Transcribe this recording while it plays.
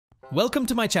Welcome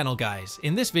to my channel, guys.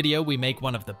 In this video we make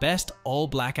one of the best all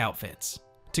black outfits.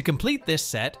 To complete this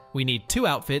set, we need 2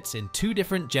 outfits in 2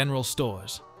 different general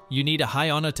stores. You need a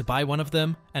high honor to buy one of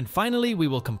them, and finally we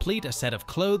will complete a set of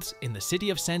clothes in the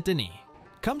city of Saint Denis.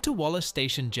 Come to Wallace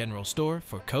Station General Store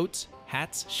for coats,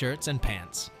 hats, shirts, and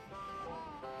pants.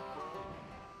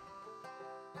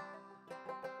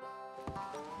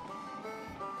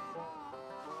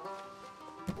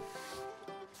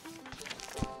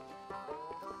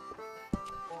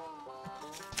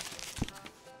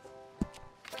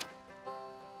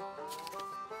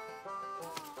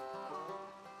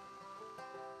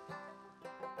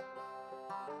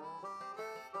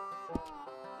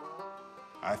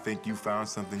 I think you found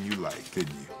something you like,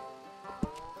 didn't you?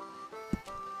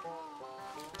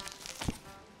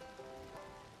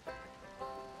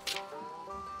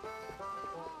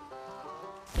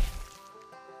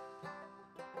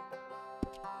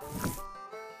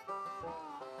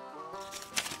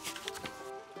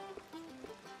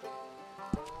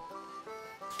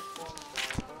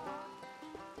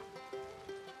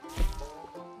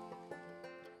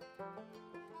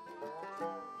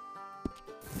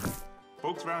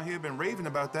 Folks around here have been raving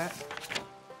about that.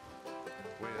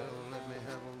 Well, let me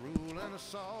have a rule and a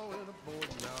saw and a board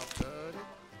and I'll cut it.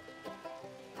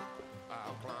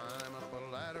 I'll climb up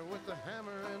a ladder with a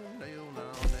hammer and a nail and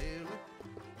I'll nail it.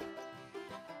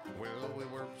 Well, we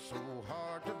worked so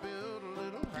hard to build a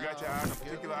little house. You got your eye on a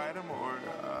particular item or,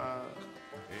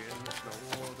 In the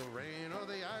snow or the rain or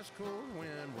the ice cold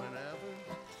wind, whenever.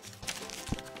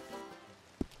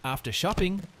 After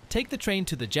shopping, take the train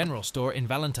to the general store in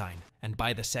Valentine and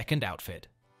buy the second outfit.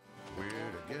 We're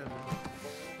together.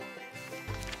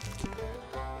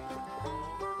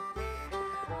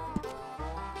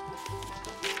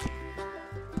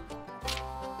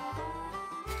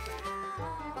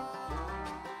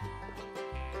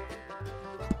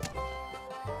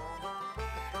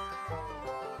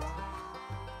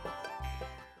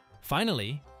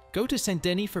 Finally, go to Saint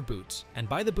Denis for boots and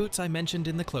buy the boots I mentioned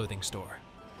in the clothing store.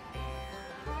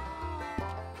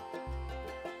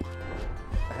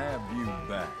 Have you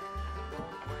back?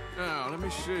 Now, let me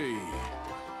see.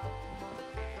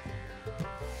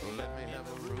 Let me have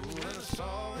a rule and a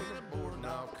saw and a board and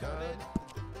I'll cut it.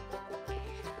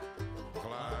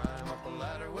 Climb up a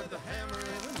ladder with a hammer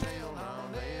and a nail and I'll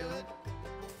nail it.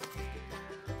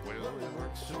 Well, we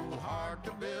worked so hard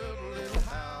to build a little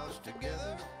house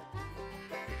together.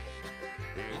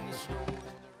 In the snow.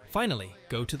 Finally,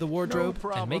 go to the wardrobe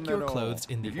and make your at all. clothes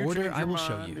in If the you order change I your will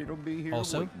show mind, it'll be you. here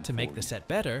Also, waiting to make for the you. set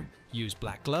better, use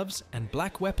black gloves and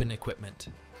black weapon equipment.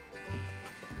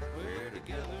 We're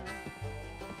together.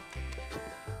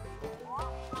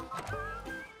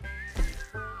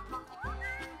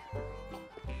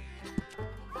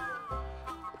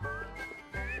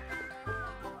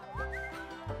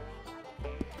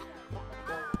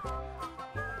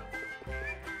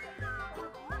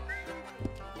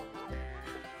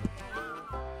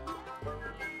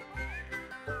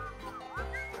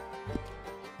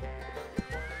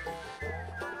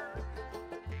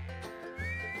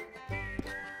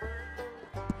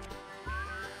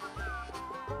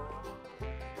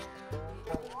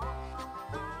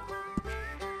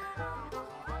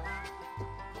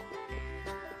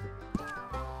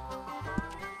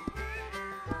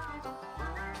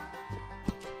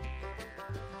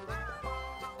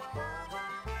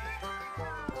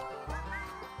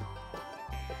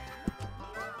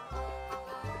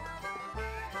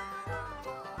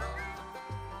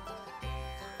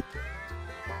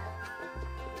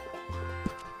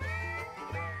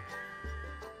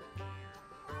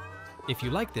 If you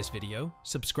like this video,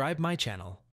 subscribe my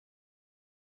channel.